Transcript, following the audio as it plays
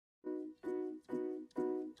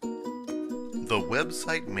The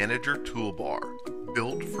Website Manager Toolbar,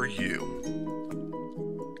 built for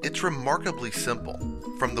you. It's remarkably simple.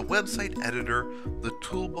 From the website editor, the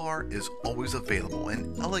toolbar is always available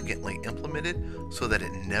and elegantly implemented so that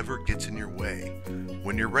it never gets in your way.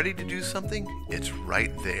 When you're ready to do something, it's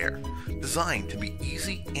right there, designed to be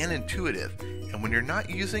easy and intuitive, and when you're not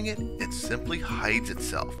using it, it simply hides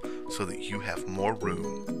itself so that you have more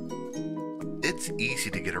room. It's easy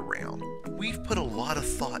to get around. We've put a lot of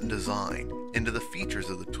thought and design into the features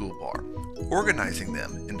of the toolbar, organizing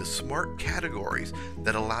them into smart categories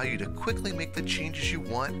that allow you to quickly make the changes you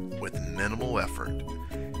want with minimal effort.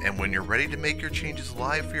 And when you're ready to make your changes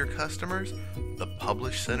live for your customers, the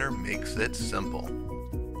Publish Center makes it simple.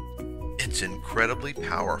 It's incredibly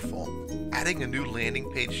powerful. Adding a new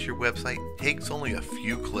landing page to your website takes only a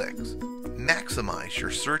few clicks. Maximize your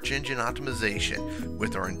search engine optimization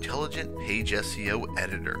with our intelligent page SEO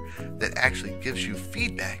editor that actually gives you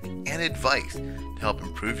feedback and advice to help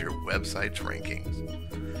improve your website's rankings.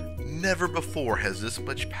 Never before has this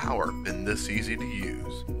much power been this easy to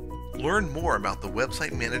use. Learn more about the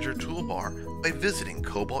Website Manager Toolbar by visiting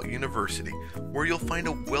Cobalt University, where you'll find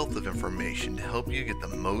a wealth of information to help you get the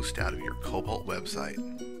most out of your Cobalt website.